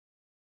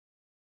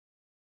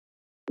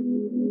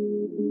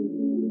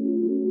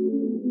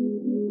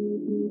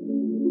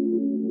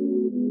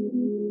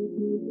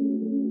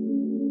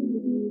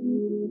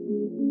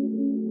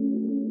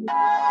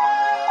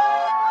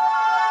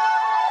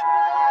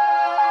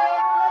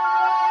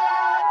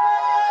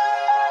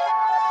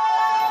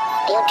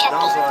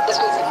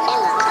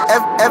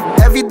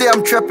Every day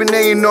I'm trapping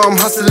and you know I'm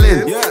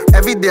hustling.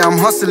 Every day I'm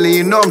hustling,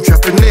 you know I'm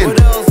trapping in.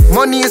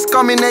 Money is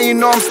coming and you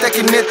know I'm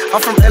stacking it.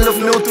 I'm from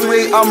 11 to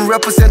 8, I'm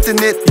representing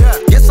it.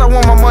 Yes, I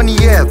want my money,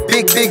 yeah,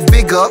 big,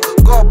 bigger.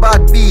 Got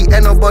bad B,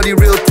 ain't nobody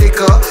real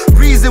taker.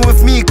 Reason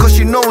with me, cause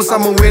she knows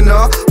I'm a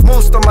winner.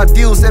 Most of my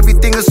deals,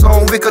 everything is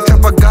on wicker,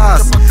 trapper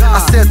gas. I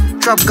said,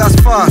 trap gas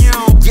fast.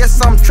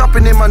 Yes, I'm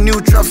trapping in my new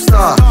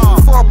Trapstar.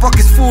 4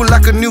 pockets full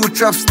like a new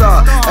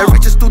Trapstar. And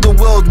riches to the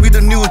world, we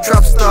the new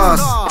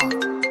Trapstars.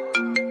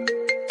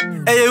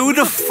 Hey, who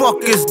the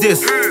fuck is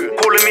this?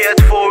 Calling me at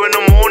 4 in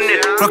the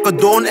morning. Crack a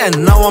dawn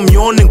and now I'm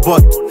yawning.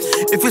 But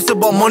if it's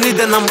about money,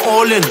 then I'm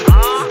all in.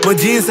 My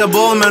jeans are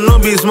ball, man, no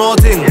be small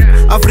thing.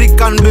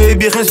 Afrikaan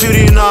baby, geen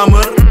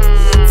Surinamer.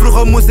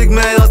 Vroeger moest ik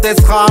mij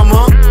altijd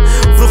schamen.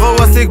 Vroeger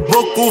was ik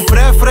boku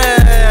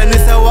vrij. Nu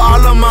zijn we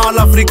allemaal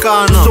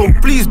Afrikanen. So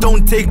please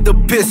don't take the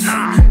piss.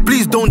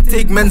 Please don't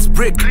take men's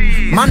brick.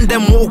 Man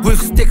them walk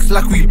with sticks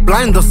like we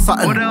blind or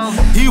something.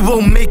 He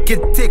will make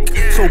it tick.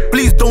 So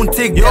please don't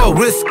take that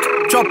risk.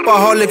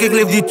 Chopaholic, ik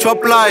leef die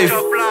chop life.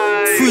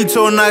 Sweet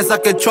so nice, I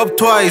can chop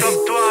twice.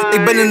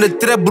 Ik ben in de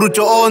trap,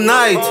 broertje, all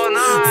night.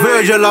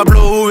 Virgil, I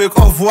blow hoe ik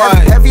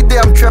off-white. Every day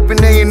I'm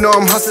trapping and you know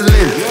I'm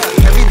hustling.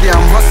 Every day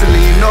I'm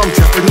hustling, you know I'm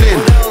trapping in.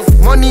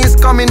 Money is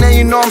coming and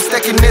you know I'm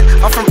stacking it.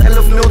 I'm from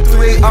 11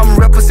 to 8, I'm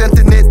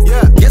representing it.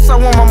 Yes, I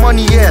want my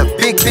money, yeah,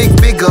 big,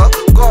 bigger.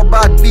 Got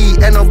bad B,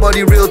 ain't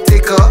nobody real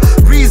taker.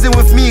 Reason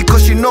with me,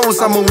 cause she knows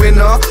I'm a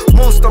winner.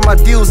 Most of my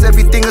deals,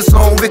 everything is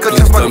on wicker,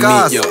 trapper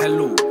gas.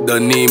 The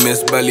name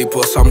is Belly,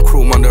 put some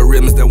chrome on the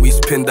rims, then we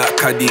spin that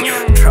caddy.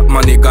 Trap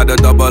money gotta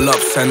double up,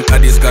 send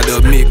addies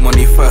gotta make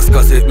money fast,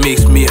 cause it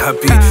makes me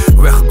happy.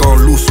 Weg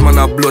gone loose, man,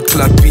 a blood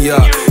clot pia.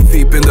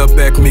 Vape in the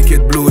back, make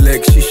it blue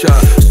like shisha.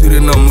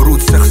 Suriname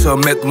roots, zeg ze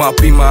met ma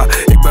prima.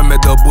 Ik ben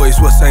met de boys,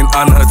 we zijn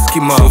aan het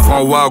schema. Zo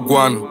van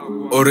Wagwan,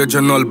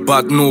 original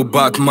bat, no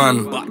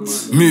Batman.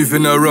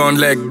 Moving around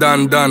like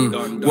Dan.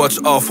 Watch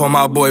out for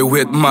my boy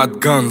with mad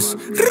guns.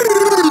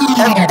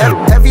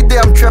 Every day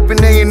I'm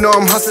trapping and you know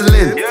I'm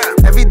hustling.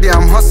 Every day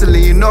I'm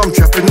hustling, you know I'm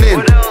trapping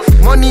in.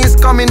 Money is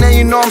coming and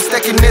you know I'm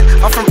stacking it.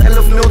 I'm from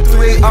 11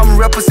 to 8, I'm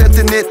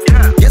representing it.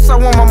 Yes, I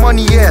want my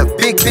money, yeah,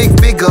 big,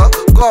 bigger.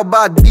 Got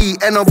bad B,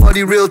 ain't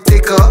nobody real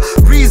taker.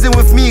 Reason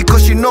with me,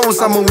 cause she knows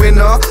I'm a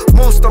winner.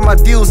 Most of my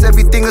deals,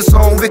 everything is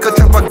on wicker,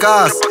 trapper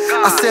gas.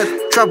 I said,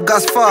 trap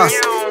gas fast.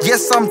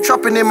 Yes, I'm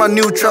trapping in my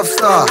new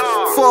Trapstar.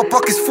 4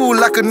 pockets full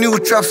like a new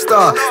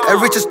Trapstar.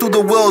 And riches to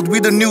the world, we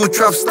the new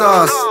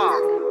Trapstars.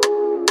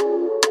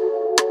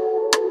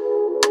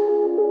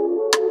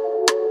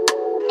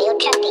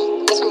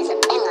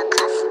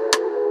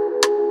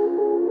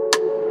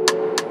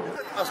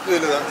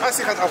 Als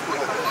hij gaat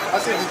afspelen,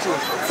 als hij die tune.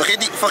 Vergeet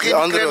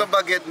die kleine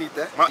baguette niet,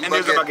 hè? Maar en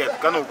deze baguette,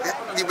 kan ook.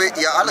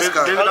 Ja, alles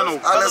kan. Deze kan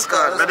ook. Alles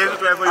kan. Bij deze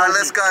twijfel je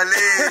alles kan,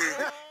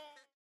 nee.